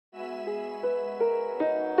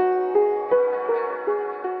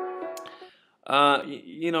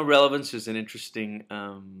Relevance is an interesting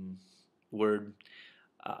word.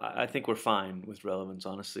 I think we're fine with relevance,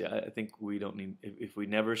 honestly. I think we don't need, if we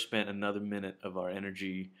never spent another minute of our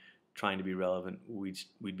energy trying to be relevant,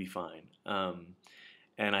 we'd be fine.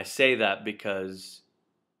 And I say that because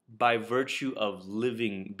by virtue of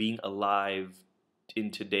living, being alive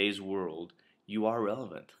in today's world, you are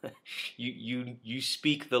relevant. You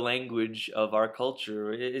speak the language of our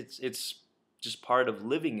culture. It's just part of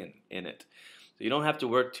living in it. So you don't have to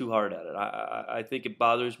work too hard at it. I think it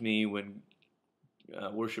bothers me when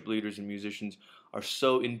worship leaders and musicians are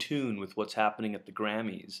so in tune with what's happening at the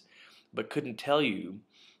Grammys, but couldn't tell you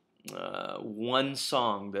one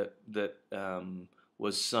song that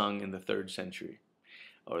was sung in the third century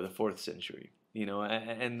or the fourth century.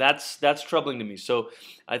 And that's troubling to me. So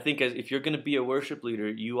I think if you're going to be a worship leader,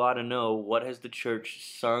 you ought to know what has the church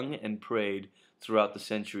sung and prayed throughout the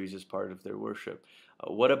centuries as part of their worship.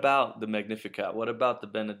 What about the Magnificat? What about the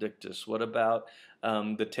Benedictus? What about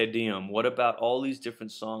the Te Deum? What about all these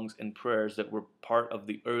different songs and prayers that were part of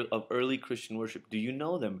of early Christian worship? Do you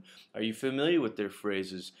know them? Are you familiar with their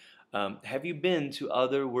phrases? Have you been to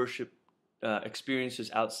other worship experiences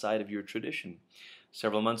outside of your tradition?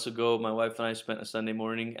 Several months ago, my wife and I spent a Sunday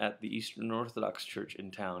morning at the Eastern Orthodox Church in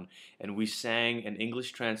town, and we sang an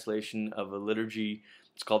English translation of a liturgy.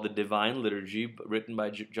 It's called the Divine Liturgy, written by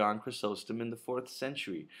John Chrysostom in the 4th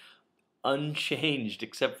century, unchanged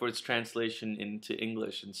except for its translation into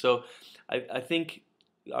English. And so I think,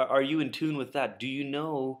 are you in tune with that? Do you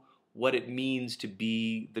know what it means to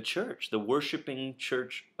be the church, the worshiping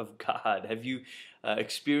church of God? Have you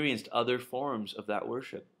experienced other forms of that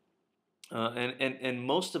worship? And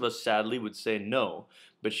most of us sadly would say no,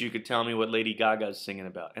 but you could tell me what Lady Gaga is singing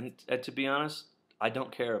about. And to be honest, I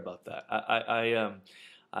don't care about that.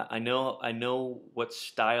 I know what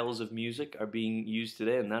styles of music are being used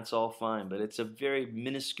today, and that's all fine. But it's a very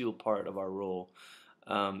minuscule part of our role.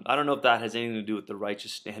 I don't know if that has anything to do with the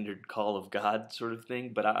righteous standard call of God sort of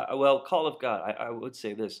thing. But call of God. I would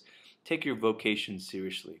say this: take your vocation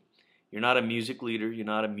seriously. You're not a music leader. You're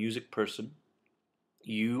not a music person.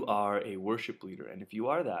 You are a worship leader, and if you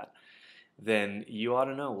are that, then you ought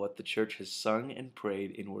to know what the church has sung and prayed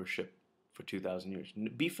in worship for 2,000 years.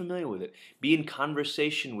 Be familiar with it. Be in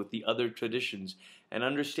conversation with the other traditions and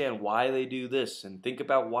understand why they do this, and think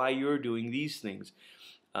about why you're doing these things,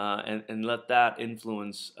 and let that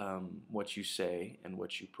influence what you say and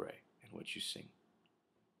what you pray and what you sing.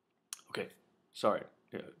 Okay, sorry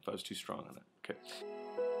if I was too strong on that. Okay.